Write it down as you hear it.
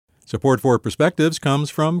Support for Perspectives comes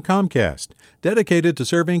from Comcast, dedicated to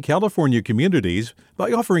serving California communities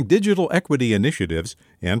by offering digital equity initiatives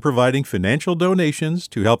and providing financial donations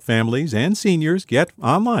to help families and seniors get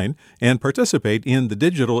online and participate in the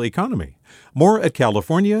digital economy. More at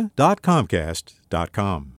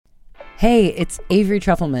california.comcast.com. Hey, it's Avery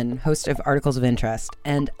Trufelman, host of Articles of Interest,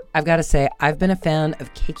 and I've got to say, I've been a fan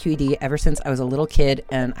of KQED ever since I was a little kid,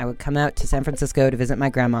 and I would come out to San Francisco to visit my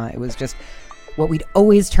grandma. It was just what we'd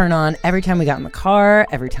always turn on every time we got in the car,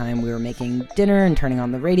 every time we were making dinner and turning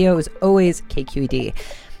on the radio. It was always KQED.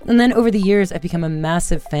 And then over the years, I've become a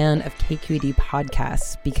massive fan of KQED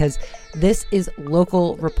podcasts because this is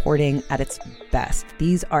local reporting at its best.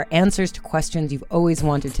 These are answers to questions you've always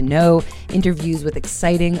wanted to know, interviews with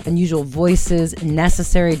exciting, unusual voices,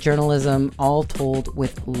 necessary journalism, all told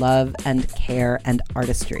with love and care and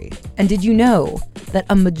artistry. And did you know that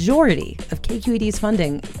a majority of KQED's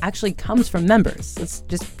funding actually comes from members? It's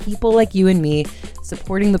just people like you and me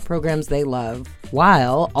supporting the programs they love,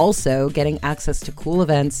 while also getting access to cool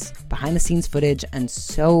events, behind-the-scenes footage, and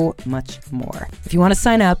so much more. If you want to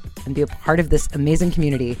sign up and be a part of this amazing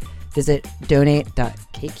community, visit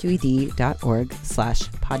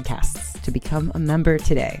donate.kqed.org/podcasts to become a member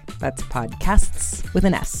today. That's podcasts with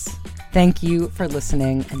an S. Thank you for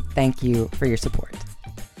listening, and thank you for your support.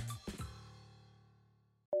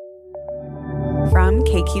 From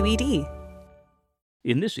KQED.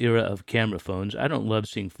 In this era of camera phones, I don't love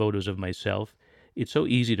seeing photos of myself. It's so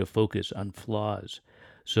easy to focus on flaws.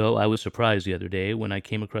 So I was surprised the other day when I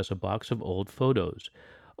came across a box of old photos.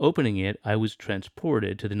 Opening it, I was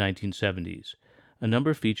transported to the 1970s. A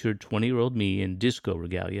number featured 20-year-old me in disco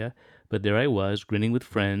regalia, but there I was, grinning with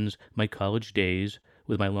friends, my college days,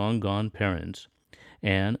 with my long-gone parents.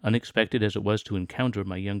 And, unexpected as it was to encounter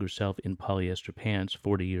my younger self in polyester pants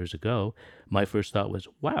 40 years ago, my first thought was,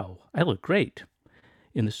 wow, I look great.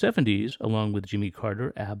 In the 70s, along with Jimmy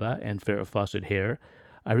Carter, ABBA, and Farrah Fawcett hair,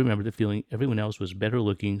 I remember the feeling everyone else was better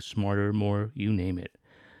looking, smarter, more, you name it.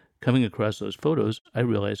 Coming across those photos, I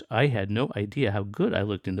realized I had no idea how good I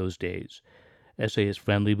looked in those days. Essayist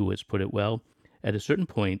Fran Lebowitz put it well, at a certain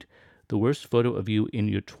point, the worst photo of you in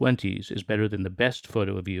your 20s is better than the best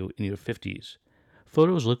photo of you in your 50s.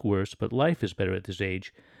 Photos look worse, but life is better at this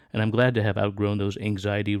age, and I'm glad to have outgrown those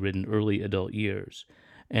anxiety-ridden early adult years.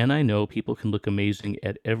 And I know people can look amazing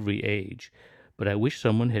at every age, but I wish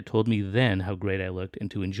someone had told me then how great I looked and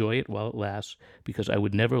to enjoy it while it lasts, because I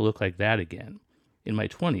would never look like that again. In my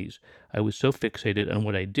 20s, I was so fixated on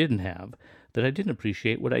what I didn't have that I didn't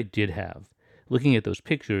appreciate what I did have. Looking at those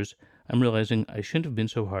pictures, I'm realizing I shouldn't have been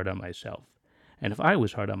so hard on myself. And if I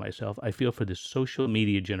was hard on myself, I feel for this social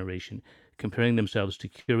media generation comparing themselves to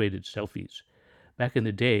curated selfies. Back in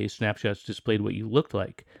the day, snapshots displayed what you looked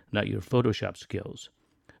like, not your Photoshop skills.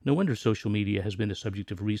 No wonder social media has been the subject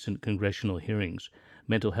of recent congressional hearings,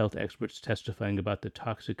 mental health experts testifying about the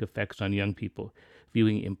toxic effects on young people,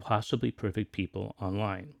 viewing impossibly perfect people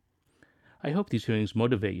online. I hope these hearings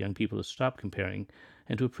motivate young people to stop comparing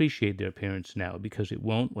and to appreciate their appearance now, because it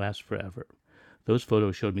won't last forever. Those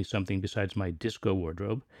photos showed me something besides my disco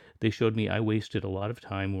wardrobe. They showed me I wasted a lot of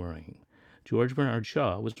time worrying. George Bernard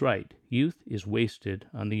Shaw was right. Youth is wasted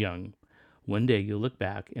on the young. One day you'll look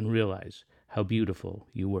back and realize how beautiful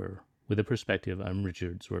you were. With a Perspective, I'm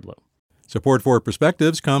Richard Swerdlow. Support for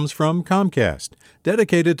Perspectives comes from Comcast,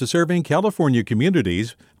 dedicated to serving California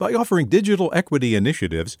communities by offering digital equity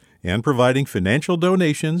initiatives and providing financial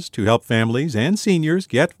donations to help families and seniors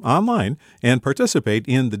get online and participate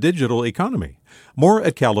in the digital economy. More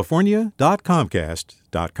at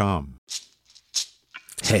california.comcast.com.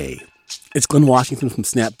 Hey, it's Glenn Washington from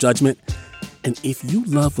Snap Judgment, and if you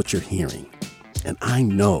love what you're hearing, and I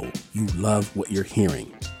know you love what you're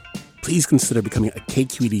hearing, please consider becoming a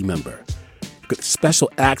KQED member. You get special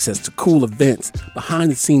access to cool events,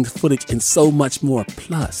 behind-the-scenes footage, and so much more.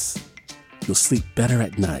 Plus, you'll sleep better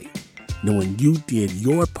at night knowing you did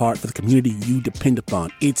your part for the community you depend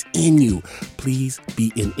upon. It's in you. Please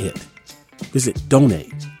be in it. Visit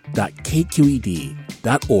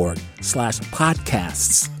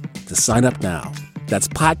donate.kqed.org/podcasts to sign up now. That's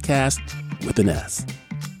podcast with an S.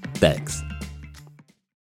 Thanks.